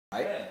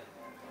Right? Yeah.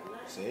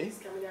 See?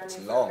 It's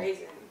long.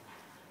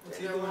 What's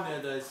he doing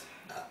nowadays?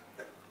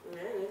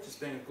 Just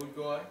being a good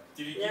guy?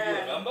 Did he give you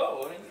a number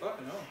or anything?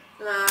 Fucking hell.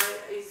 No,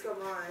 he's got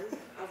mine.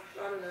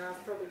 I don't know,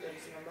 I've probably got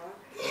his number.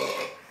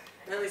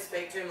 I only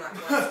speak to him like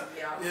once a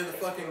year. Yeah, the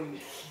fucking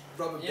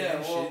rubber band Yeah,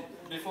 well,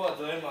 shit. before I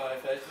joined my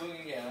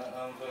Facebook again,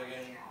 I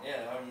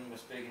remember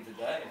speaking to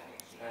Dave,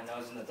 and I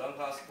was in the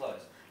Doncaster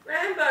place.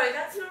 Rambo,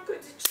 that's not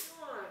good to chew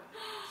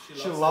on.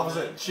 She loves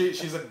it.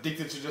 She's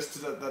addicted to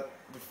just the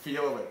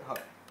feel of it.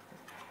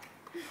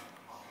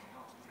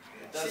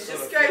 She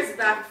just goes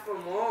back for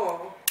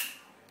more.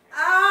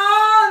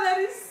 Oh, that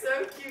is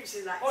so cute.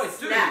 She's like, oh,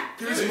 snap.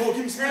 Give me some more,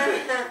 give me some more.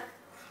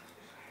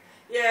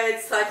 Yeah,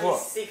 it's like What?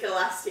 his sick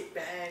elastic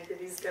band that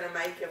he's going to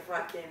make a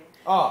fucking...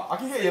 Oh, I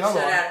can get you another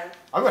one.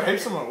 I've got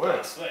heaps of them at Oh,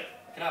 work. sweet.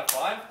 Can I have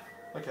 5?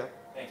 Okay.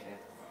 Thanks, man.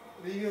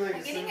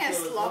 I'm getting a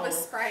slobber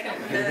sprayed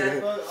on me. Yeah.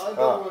 I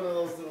got one of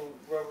those little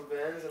rubber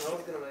bands and I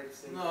was going to make a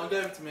single. No, I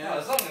gave it to me. No,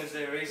 as long as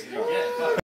they're easy to get.